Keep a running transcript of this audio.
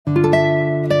Hi,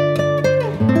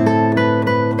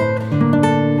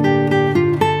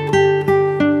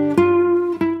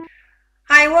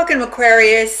 welcome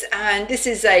Aquarius, and this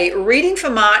is a reading for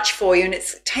March for you, and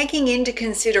it's taking into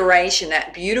consideration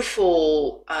that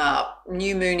beautiful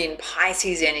new moon in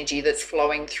Pisces energy that's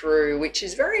flowing through, which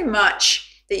is very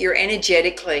much that you're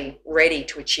energetically ready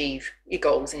to achieve your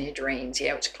goals and your dreams,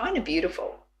 yeah, which is kind of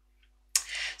beautiful.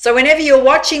 So whenever you're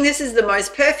watching, this is the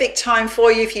most perfect time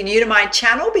for you. If you're new to my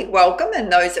channel, big welcome.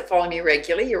 And those that follow me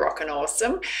regularly, you're rocking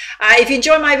awesome. If you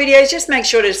enjoy my videos, just make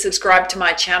sure to subscribe to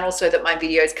my channel so that my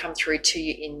videos come through to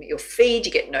you in your feed.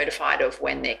 You get notified of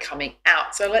when they're coming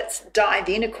out. So let's dive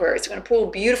in, Aquarius. We're going to pull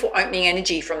beautiful opening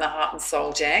energy from the Heart and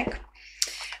Soul deck.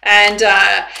 And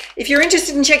if you're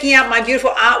interested in checking out my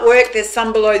beautiful artwork, there's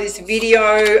some below this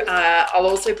video. I'll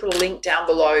also put a link down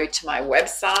below to my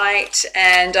website.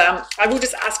 And I will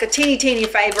just ask a teeny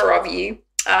favor of you.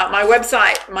 My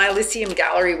website, my Elisium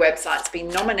gallery website's been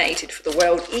nominated for the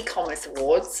World E-Commerce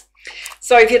Awards.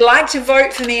 So if you'd like to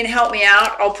vote for me and help me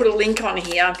out, I'll put a link on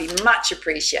here. It'd be much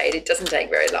appreciated. It doesn't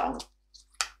take very long.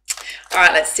 All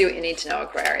right, let's see what you need to know,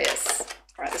 Aquarius.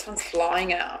 All right, this one's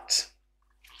flying out.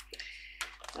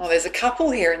 Oh, there's a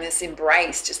couple here in this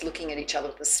embrace, just looking at each other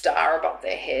with a star above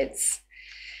their heads.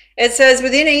 It says,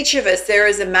 within each of us, there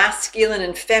is a masculine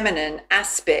and feminine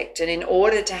aspect. And in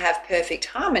order to have perfect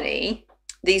harmony,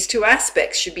 these two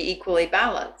aspects should be equally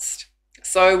balanced.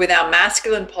 So with our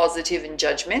masculine, positive and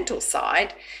judgmental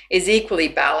side is equally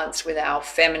balanced with our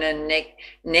feminine,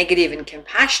 negative and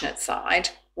compassionate side.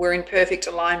 We're in perfect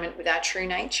alignment with our true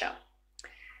nature.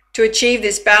 To achieve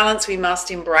this balance, we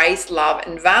must embrace, love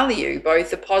and value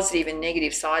both the positive and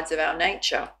negative sides of our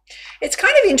nature. It's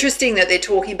kind of interesting that they're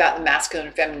talking about the masculine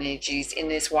and feminine energies in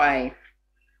this way.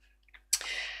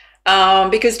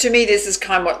 Because to me, this is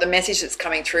kind of what the message that's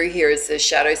coming through here is the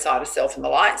shadow side of self and the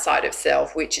light side of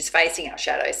self, which is facing our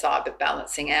shadow side, but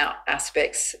balancing out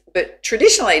aspects. But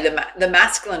traditionally, the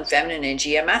masculine feminine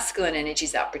energy, our masculine energy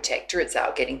is our protector. It's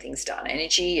our getting things done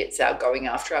energy. It's our going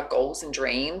after our goals and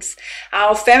dreams.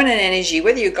 Our feminine energy,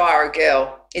 whether you're a guy or a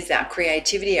girl, is our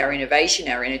creativity, our innovation,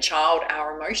 our inner child,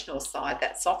 our emotional side,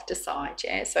 that softer side.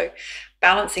 Yeah. So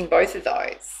balancing both of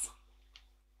those.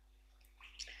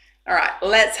 All right,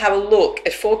 let's have a look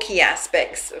at 4 key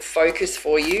aspects of focus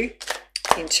for you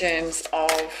in terms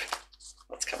of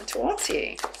what's coming towards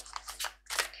you.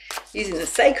 Using the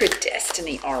Sacred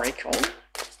Destiny Oracle.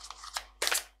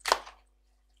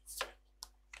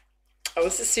 Oh,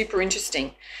 this is super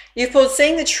interesting. You've pulled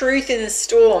Seeing the Truth in the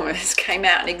Storm. This came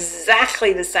out in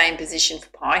exactly the same position for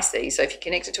Pisces. So if you're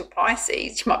connected to a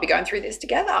Pisces, you might be going through this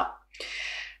together.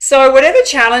 So whatever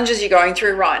challenges you're going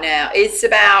through right now, it's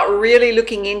about really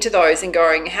looking into those and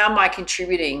going, how am I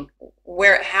contributing?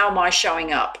 How am I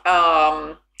showing up?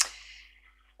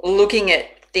 Looking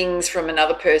at things from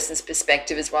another person's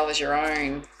perspective as well as your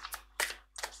own.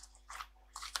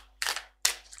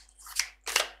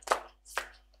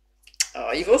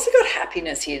 Oh, you've also got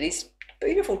happiness here. These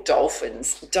beautiful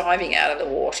dolphins diving out of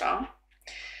the water.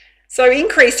 So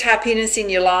increased happiness in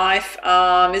your life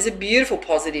is a beautiful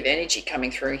positive energy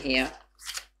coming through here.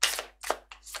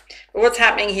 But what's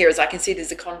happening here is I can see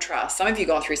there's a contrast. Some of you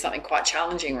have gone through something quite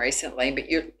challenging recently, but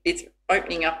it's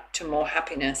opening up to more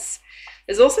happiness.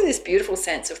 There's also this beautiful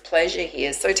sense of pleasure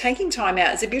here. So taking time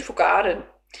out is a beautiful garden.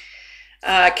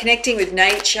 Connecting with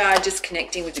nature, just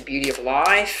connecting with the beauty of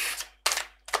life.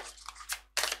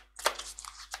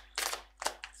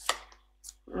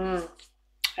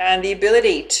 And the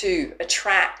ability to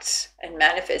attract and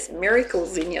manifest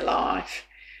miracles in your life.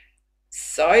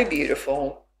 So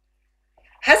beautiful.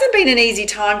 Hasn't been an easy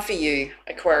time for you,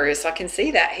 Aquarius. I can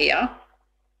see that here.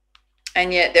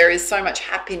 And yet there is so much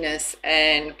happiness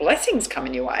and blessings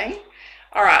coming your way.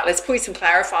 All right, let's put some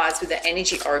clarifiers with the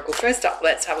Energy Oracle. First up,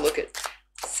 let's have a look at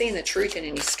seeing the truth in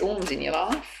any storms in your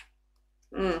life.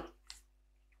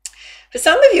 For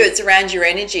some of you, it's around your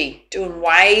energy, doing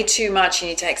way too much and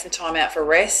you take some time out for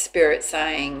rest. Spirit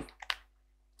saying,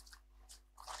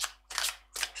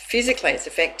 physically it's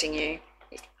affecting you.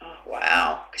 Oh,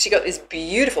 wow. Because you got this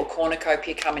beautiful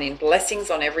cornucopia coming in. Blessings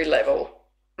on every level.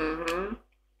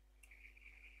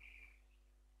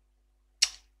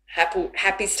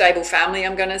 Happy, stable family,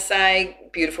 I'm going to say.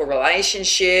 Beautiful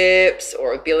relationships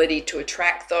or ability to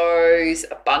attract those.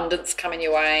 Abundance coming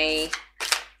your way.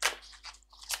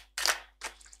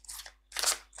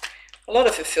 A lot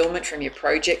of fulfillment from your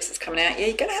projects is coming out. Yeah,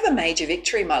 you're going to have a major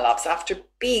victory, my loves, after a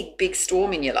big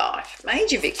storm in your life.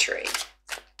 Major victory.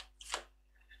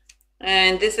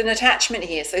 And there's an attachment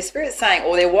here. So Spirit's saying,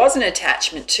 or there was an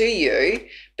attachment to you,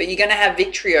 but you're going to have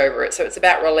victory over it. So it's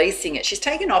about releasing it. She's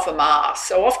taken off a mask.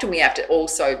 So often we have to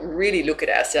also really look at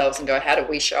ourselves and go, how do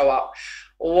we show up?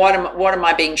 What am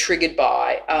I being triggered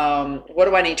by? What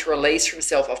do I need to release from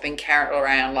self? I've been carried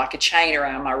around like a chain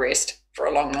around my wrist for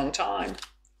a long, long time.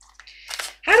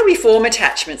 How do we form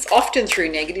attachments? Often through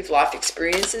negative life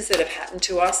experiences that have happened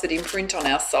to us that imprint on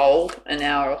our soul and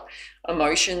our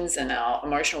emotions and our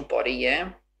emotional body, yeah?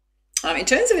 In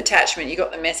terms of attachment, you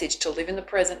got the message to live in the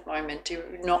present moment, do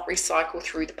not recycle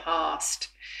through the past.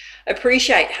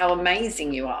 Appreciate how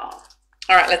amazing you are.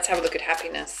 All right, let's have a look at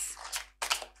happiness.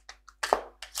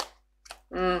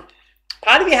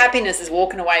 Part of your happiness is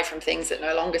walking away from things that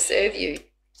no longer serve you.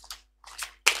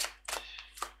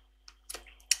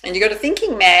 And you've got a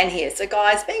thinking man here. So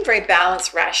guys, being very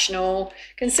balanced, rational,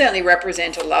 can certainly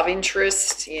represent a love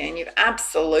interest. Yeah, and you've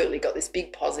absolutely got this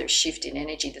big positive shift in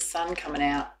energy, the sun coming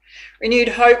out. Renewed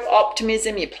hope,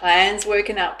 optimism, your plans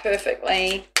working out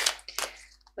perfectly.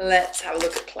 Let's have a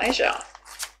look at pleasure.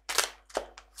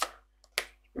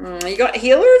 You got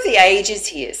healer of the ages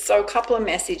here. So a couple of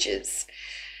messages.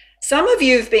 Some of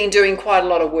you have been doing quite a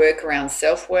lot of work around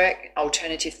self-work,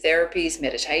 alternative therapies,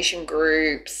 meditation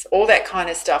groups, all that kind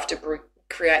of stuff to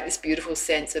create this beautiful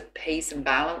sense of peace and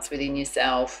balance within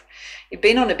yourself. You've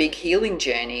been on a big healing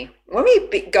journey. When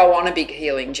we go on a big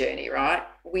healing journey, right,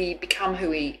 we become who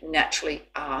we naturally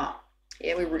are.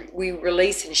 Yeah, we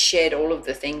release and shed all of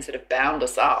the things that have bound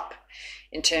us up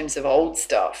in terms of old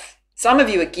stuff. Some of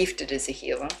you are gifted as a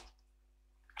healer.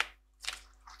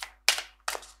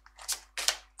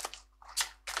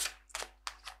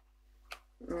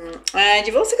 And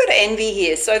you've also got envy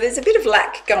here. So there's a bit of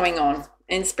lack going on.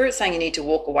 And Spirit's saying you need to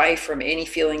walk away from any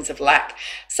feelings of lack.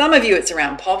 Some of you, it's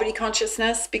around poverty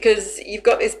consciousness because you've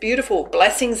got these beautiful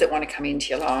blessings that want to come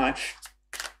into your life.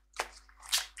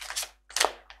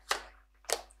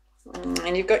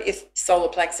 And you've got your solar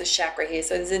plexus chakra here.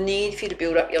 So there's a need for you to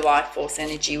build up your life force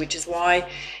energy, which is why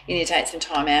you need to take some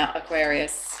time out,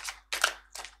 Aquarius.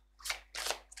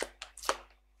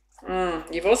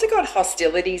 You've also got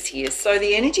hostilities here. So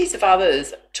the energies of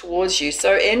others towards you.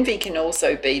 So envy can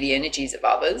also be the energies of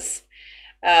others.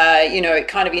 You know, it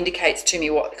kind of indicates to me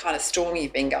what kind of storm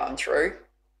you've been going through.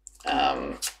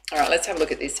 All right, let's have a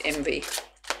look at this envy.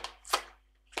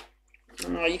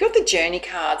 You got the journey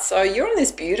card. So you're on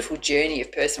this beautiful journey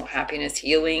of personal happiness,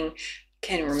 healing,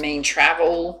 can mean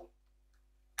travel.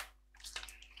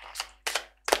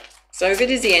 So if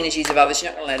it is the energies of others,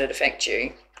 you're not going to let it affect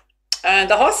you.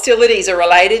 The hostilities are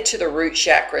related to the root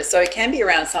chakra, so it can be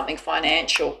around something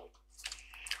financial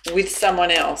with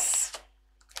someone else.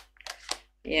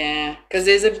 Yeah, because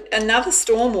there's another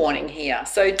storm warning here.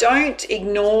 So don't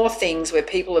ignore things where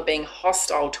people are being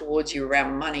hostile towards you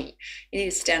around money. You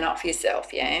need to stand up for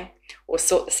yourself, yeah, or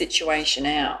sort the situation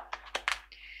out.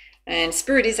 And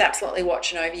Spirit is absolutely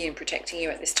watching over you and protecting you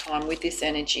at this time with this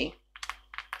energy.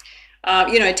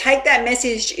 You know, take that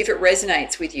message if it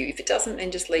resonates with you. If it doesn't, then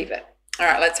just leave it. All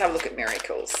right, let's have a look at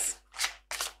miracles.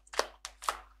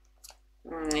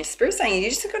 Spirit's saying you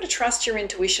just got to trust your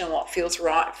intuition on what feels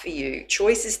right for you.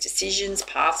 Choices, decisions,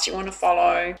 paths you want to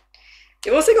follow.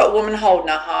 You've also got woman holding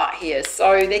her heart here.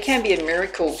 So there can be a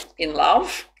miracle in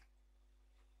love.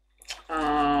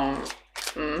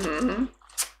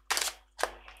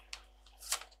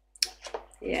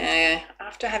 Yeah,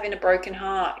 after having a broken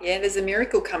heart. Yeah, there's a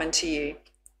miracle coming to you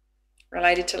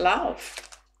related to love.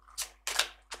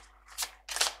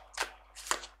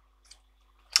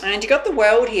 And you got the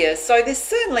world here. So there's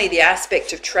certainly the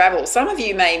aspect of travel. Some of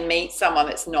you may meet someone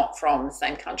that's not from the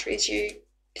same country as you.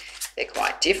 They're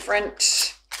quite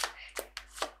different.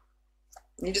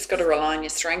 You just got to rely on your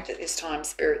strength at this time,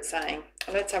 Spirit's saying.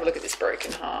 Let's have a look at this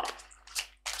broken heart.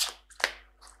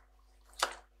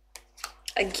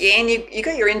 Again, you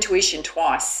got your intuition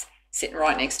twice sitting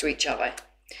right next to each other.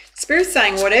 Spirit's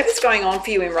saying whatever's going on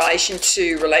for you in relation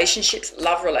to relationships,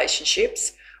 love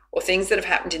relationships, or things that have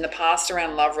happened in the past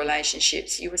around love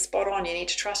relationships, you were spot on. You need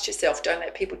to trust yourself. Don't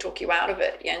let people talk you out of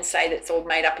it, and say that's all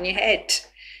made up in your head.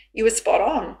 You were spot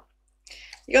on.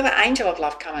 You got the angel of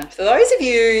love coming. For those of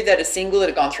you that are single, that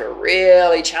have gone through a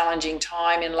really challenging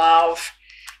time in love,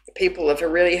 the people that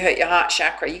have really hurt your heart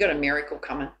chakra, you got a miracle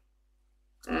coming.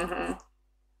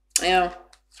 Yeah,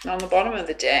 on the bottom of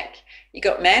the deck, you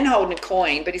got man holding a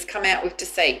coin, but he's come out with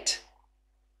deceit.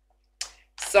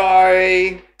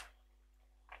 So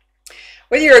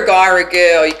whether you're a guy or a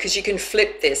girl, because you can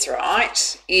flip this,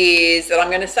 right, is that I'm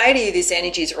going to say to you this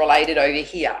energy is related over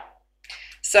here.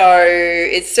 So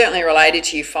it's certainly related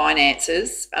to your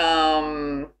finances.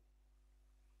 And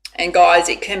And guys,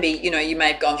 it can be, you know, you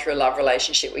may have gone through a love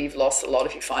relationship where you've lost a lot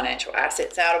of your financial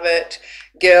assets out of it.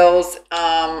 Girls,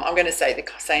 I'm going to say the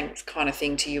same kind of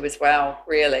thing to you as well,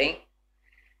 really.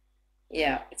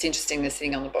 Yeah, it's interesting, they're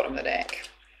sitting on the bottom of the deck,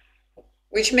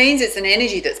 which means it's an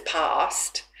energy that's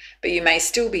past, but you may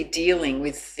still be dealing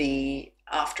with the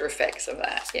after effects of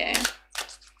that, yeah.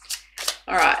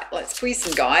 All right, let's pull you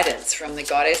some guidance from the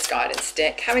Goddess Guidance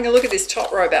deck. Having a look at this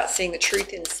top row about seeing the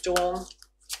truth in the storm.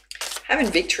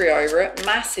 Having victory over it,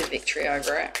 massive victory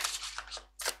over it.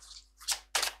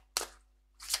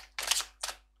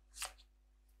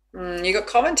 You've got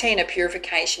Coventina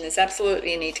purification. There's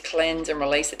absolutely a need to cleanse and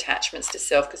release attachments to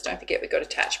self, because don't forget we've got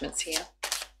attachments here.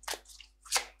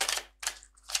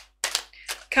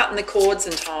 Cutting the cords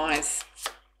and ties.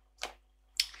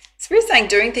 Spirit's saying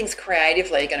doing things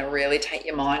creatively are going to really take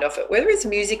your mind off it, whether it's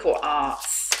music or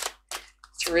arts.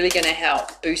 It's really going to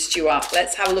help boost you up.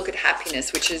 Let's have a look at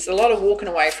happiness, which is a lot of walking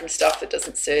away from stuff that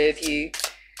doesn't serve you,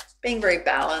 being very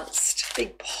balanced,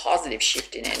 big positive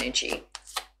shift in energy.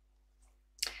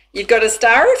 You've got a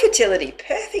Star of Fertility,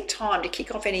 perfect time to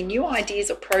kick off any new ideas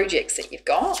or projects that you've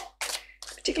got,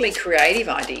 particularly creative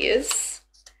ideas,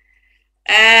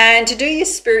 and to do your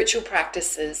spiritual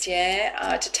practices,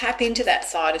 yeah, to tap into that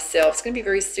side of self. It's going to be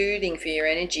very soothing for your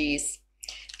energies.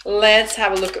 Let's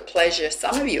have a look at pleasure.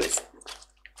 Some of you, it's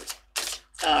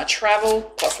travel,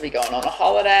 possibly going on a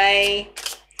holiday.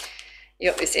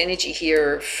 You got this energy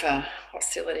here of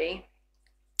hostility.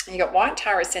 You got White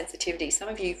Tower sensitivity. Some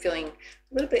of you feeling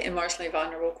a little bit emotionally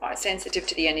vulnerable, quite sensitive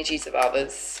to the energies of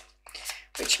others,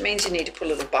 which means you need to put a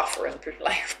little buffer and a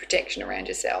layer of protection around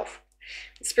yourself.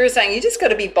 The Spirit's saying you just got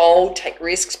to be bold, take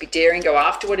risks, be daring, go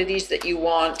after what it is that you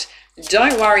want.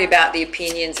 Don't worry about the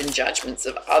opinions and judgments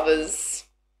of others.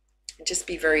 Just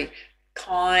be very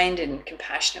kind and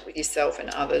compassionate with yourself and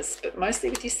others, but mostly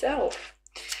with yourself.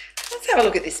 Let's have a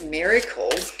look at this miracle.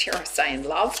 Here I'm saying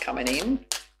love coming in.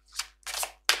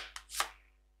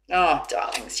 Oh,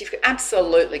 darlings, you've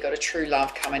absolutely got a true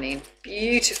love coming in.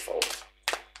 Beautiful.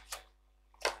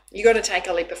 You got to take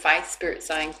a leap of faith, Spirit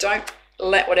saying. Don't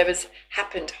let whatever's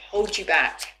happened hold you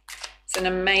back. It's an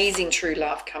amazing true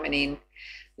love coming in.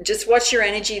 Just watch your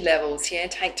energy levels, yeah?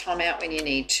 Take time out when you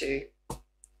need to.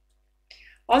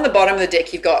 On the bottom of the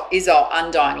deck, you've got Izzo,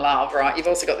 undying love, right? You've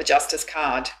also got the Justice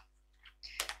card.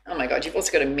 Oh my God, you've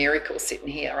also got a miracle sitting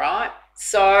here, right?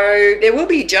 So there will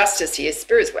be justice here.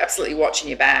 Spirit's absolutely watching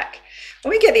your back.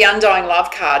 When we get the undying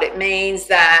love card, it means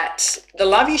that the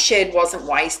love you shared wasn't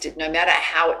wasted, no matter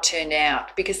how it turned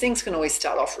out, because things can always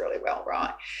start off really well,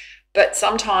 right? But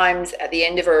sometimes at the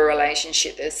end of a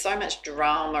relationship, there's so much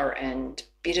drama and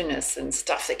bitterness and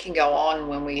stuff that can go on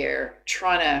when we are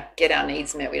trying to get our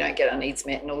needs met. We don't get our needs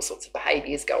met and all sorts of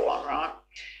behaviors go on, right?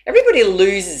 Everybody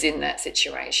loses in that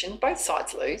situation. Both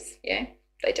sides lose, yeah,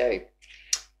 they do.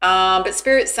 But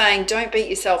Spirit's saying don't beat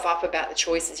yourself up about the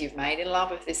choices you've made in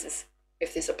love. If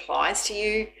this applies to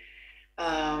you,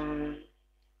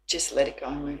 just let it go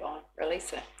and move on.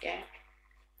 Release it, yeah.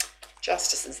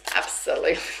 Justice is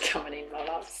absolutely coming in, my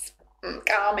loves.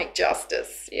 Karmic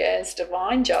justice, yes,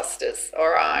 divine justice. All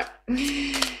right,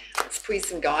 let's put you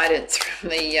some guidance from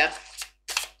the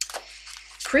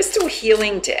Crystal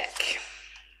Healing deck.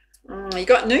 You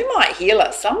got Numite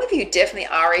Healer. Some of you definitely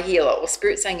are a healer, or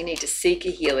Spirit saying you need to seek a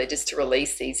healer just to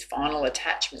release these final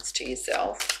attachments to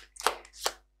yourself.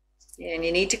 Yeah, and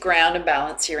you need to ground and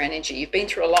balance your energy. You've been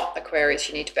through a lot, Aquarius.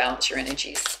 You need to balance your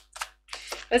energies.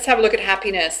 Let's have a look at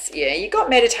happiness. Yeah, you've got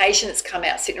meditation that's come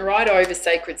out, sitting right over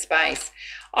sacred space.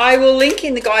 I will link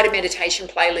in the guided meditation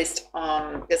playlist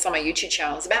that's on my YouTube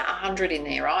channel. There's about 100 in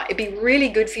there, right? It'd be really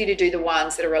good for you to do the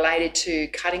ones that are related to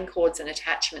cutting cords and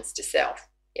attachments to self.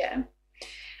 Yeah.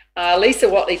 Lisa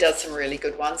Watley does some really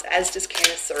good ones, as does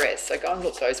Kenneth Ceres. So go and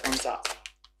look those ones up.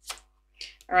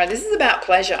 All right, this is about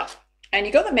pleasure. And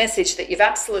you got the message that you've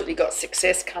absolutely got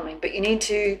success coming, but you need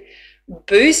to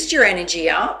boost your energy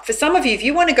up. For some of you, if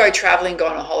you want to go traveling, go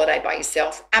on a holiday by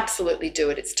yourself, absolutely do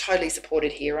it. It's totally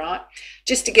supported here, right?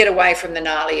 Just to get away from the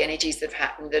gnarly energies that have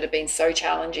happened that have been so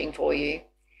challenging for you.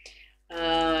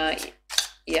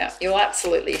 Yeah, you'll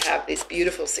absolutely have this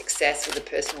beautiful success with the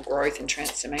personal growth and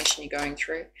transformation you're going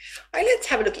through. All right, let's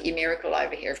have a look at your miracle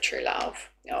over here of true love.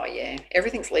 Oh yeah,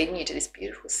 everything's leading you to this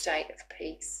beautiful state of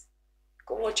peace.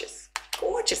 Gorgeous,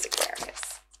 gorgeous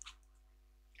Aquarius.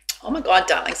 Oh my God,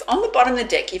 darlings, on the bottom of the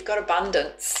deck, you've got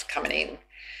abundance coming in.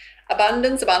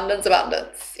 Abundance, abundance,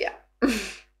 abundance, yeah.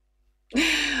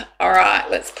 All right,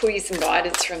 let's pull you some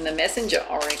guidance from the Messenger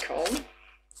Oracle.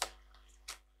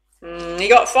 You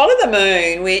got follow the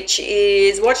moon, which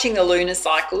is watching the lunar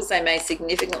cycles. They may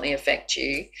significantly affect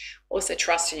you. Also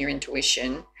trust in your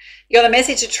intuition. You got a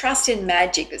message to trust in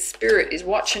magic. The spirit is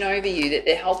watching over you, that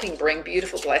they're helping bring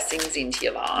beautiful blessings into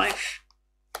your life.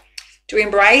 To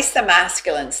embrace the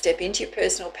masculine, step into your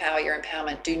personal power, your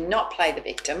empowerment. Do not play the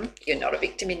victim. You're not a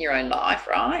victim in your own life,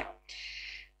 right?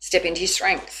 Step into your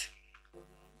strength.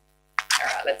 All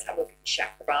right, let's have a look at the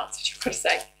chakra balance, which I've got to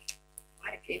say,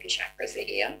 quite a few of your chakras are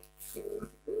here.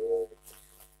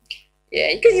 Yeah,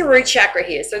 you got your root chakra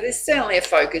here. So there's certainly a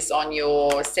focus on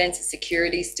your sense of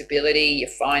security, stability, your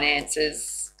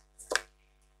finances.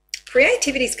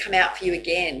 Creativity's come out for you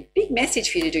again. Big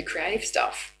message for you to do creative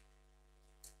stuff.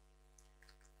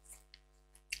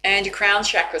 And your crown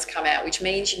chakra's come out, which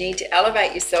means you need to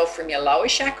elevate yourself from your lower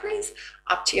chakras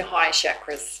up to your higher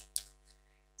chakras.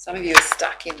 Some of you are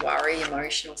stuck in worry,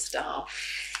 emotional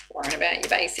stuff, worrying about your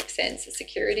basic sense of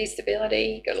security,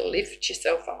 stability. You've got to lift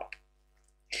yourself up.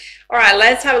 All right,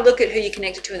 let's have a look at who you're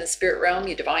connected to in the spirit realm,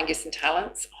 your divine gifts and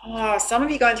talents. Oh, some of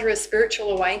you going through a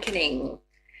spiritual awakening.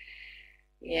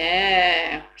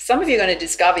 Yeah, some of you are going to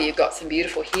discover you've got some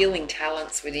beautiful healing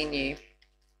talents within you.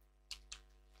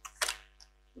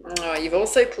 Oh, you've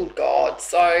also pulled God.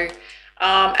 So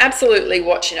absolutely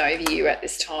watching over you at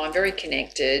this time, very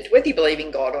connected, whether you believe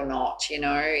in God or not, you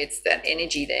know, it's that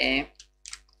energy there.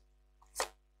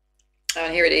 Oh,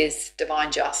 and here it is,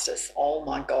 divine justice. Oh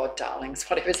my God, darlings,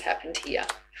 whatever's happened here.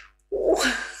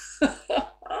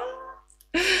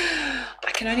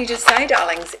 I can only just say,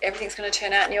 darlings, everything's going to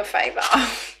turn out in your favor.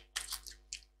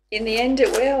 In the end,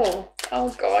 it will.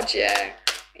 Oh God, yeah.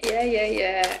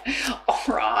 Yeah. All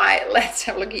right, let's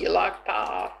have a look at your life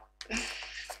path.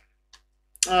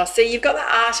 Oh, see, you've got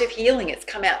the art of healing. It's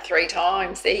come out 3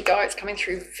 times. There you go. It's coming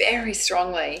through very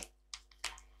strongly.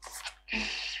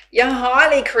 You're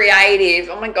highly creative.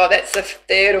 Oh my God, that's the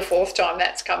 3rd or 4th time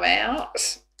that's come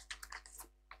out.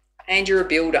 And you're a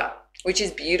builder, which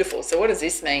is beautiful. So what does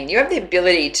this mean? You have the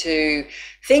ability to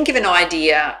think of an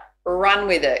idea, run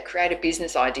with it, create a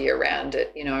business idea around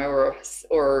it, you know,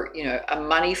 or you know, a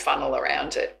money funnel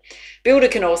around it. Builder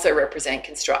can also represent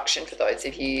construction for those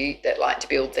of you that like to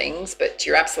build things, but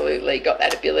you're absolutely got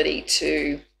that ability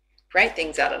to create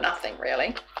things out of nothing,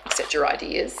 really, except your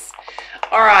ideas.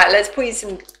 All right, let's put you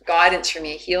some guidance from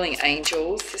your healing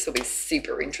angels. This will be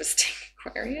super interesting,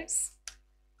 Aquarius.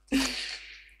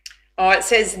 Oh, it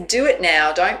says, do it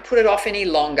now. Don't put it off any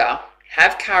longer.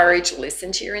 Have courage.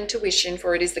 Listen to your intuition,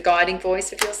 for it is the guiding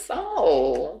voice of your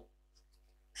soul.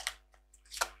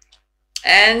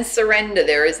 And surrender.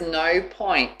 There is no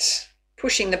point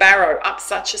pushing the barrow up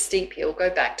such a steep hill. Go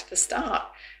back to the start.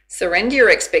 Surrender your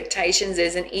expectations.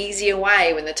 There's an easier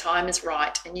way. When the time is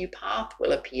right, a new path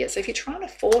will appear. So if you're trying to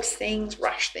force things,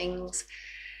 rush things,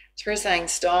 through saying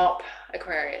stop,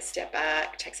 Aquarius, step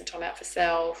back, take some time out for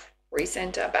self,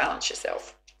 recenter, balance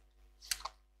yourself.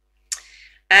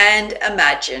 And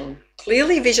imagine,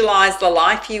 clearly visualize the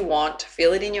life you want,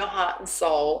 feel it in your heart and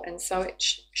soul, and so it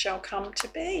shall come to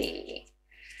be,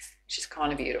 which is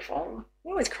kind of beautiful.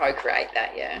 You always co-create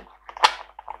that, yeah.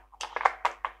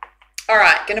 All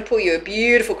right, going to pull you a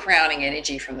beautiful crowning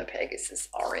energy from the Pegasus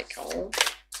Oracle.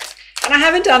 And I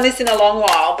haven't done this in a long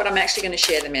while, but I'm actually going to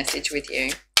share the message with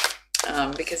you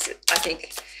because I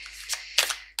think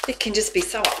it can just be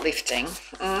so uplifting.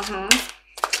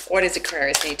 What does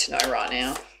Aquarius need to know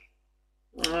right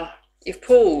now? You've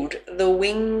pulled the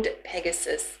winged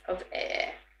Pegasus of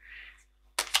air.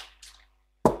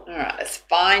 All right, let's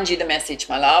find you the message,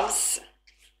 my loves.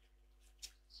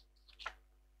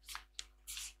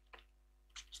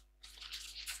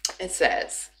 It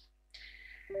says,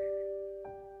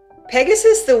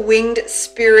 Pegasus, the winged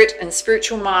spirit and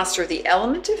spiritual master of the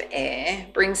element of air,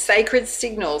 brings sacred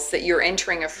signals that you're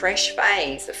entering a fresh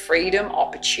phase of freedom,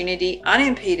 opportunity,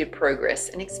 unimpeded progress,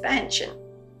 and expansion.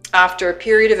 After a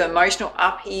period of emotional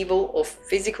upheaval or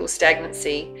physical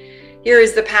stagnancy, here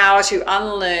is the power to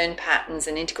unlearn patterns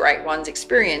and integrate one's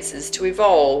experiences to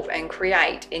evolve and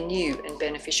create in new and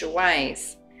beneficial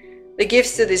ways. The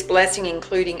gifts of this blessing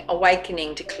including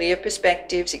awakening to clear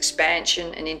perspectives,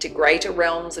 expansion and into greater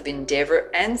realms of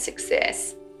endeavor and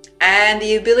success, and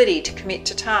the ability to commit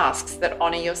to tasks that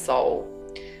honor your soul.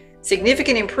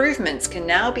 Significant improvements can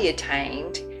now be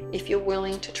attained if you're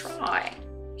willing to try.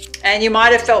 And you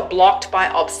might have felt blocked by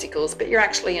obstacles, but you're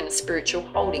actually in a spiritual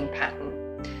holding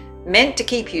pattern, meant to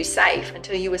keep you safe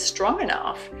until you are strong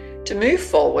enough to move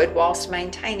forward whilst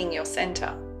maintaining your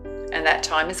center. And that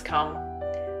time has come.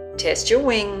 Test your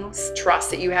wings, trust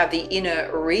that you have the inner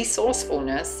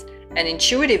resourcefulness and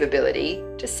intuitive ability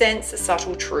to sense the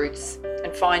subtle truths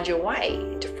and find your way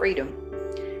into freedom.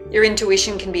 Your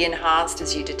intuition can be enhanced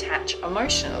as you detach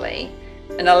emotionally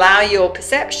and allow your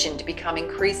perception to become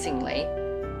increasingly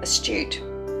astute.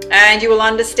 And you will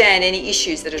understand any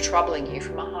issues that are troubling you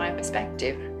from a higher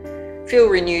perspective. Feel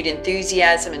renewed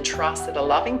enthusiasm and trust that a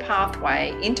loving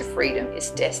pathway into freedom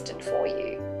is destined for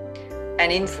you. An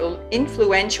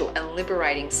influential and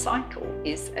liberating cycle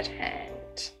is at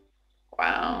hand.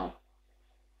 Wow.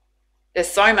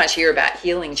 There's so much here about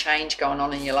healing change going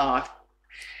on in your life.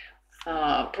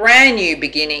 Brand new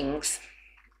beginnings.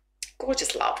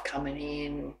 Gorgeous love coming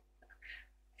in.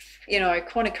 You know,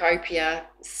 cornucopia.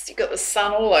 You've got the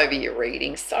sun all over your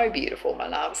reading. So beautiful, my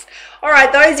loves. All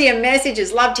right, those are your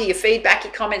messages. Love to your feedback,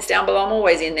 your comments down below. I'm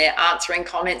always in there answering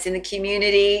comments in the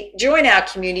community. Join our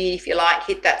community if you like.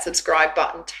 Hit that subscribe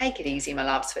button. Take it easy, my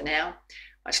loves, for now.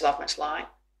 Much love, much light.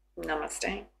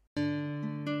 Namaste.